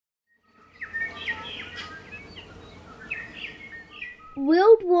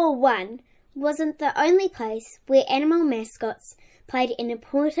World War I wasn't the only place where animal mascots played an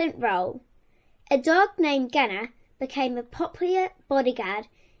important role. A dog named Gunner became a popular bodyguard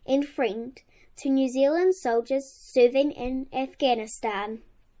and friend to New Zealand soldiers serving in Afghanistan.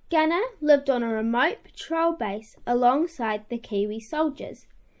 Gunner lived on a remote patrol base alongside the Kiwi soldiers.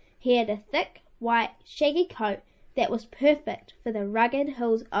 He had a thick, white, shaggy coat that was perfect for the rugged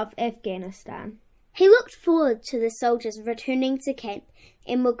hills of Afghanistan. He looked forward to the soldiers returning to camp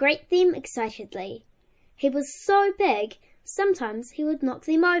and would greet them excitedly. He was so big, sometimes he would knock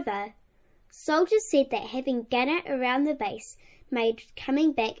them over. Soldiers said that having Gunner around the base made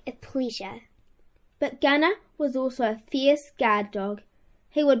coming back a pleasure. But Gunner was also a fierce guard dog.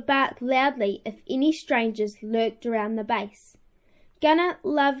 He would bark loudly if any strangers lurked around the base. Gunner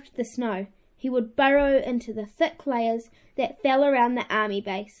loved the snow. He would burrow into the thick layers that fell around the army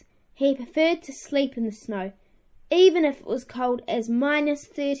base. He preferred to sleep in the snow, even if it was cold as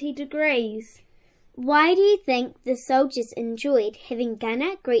 -30 degrees. Why do you think the soldiers enjoyed having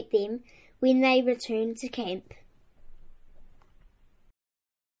Gunner greet them when they returned to camp?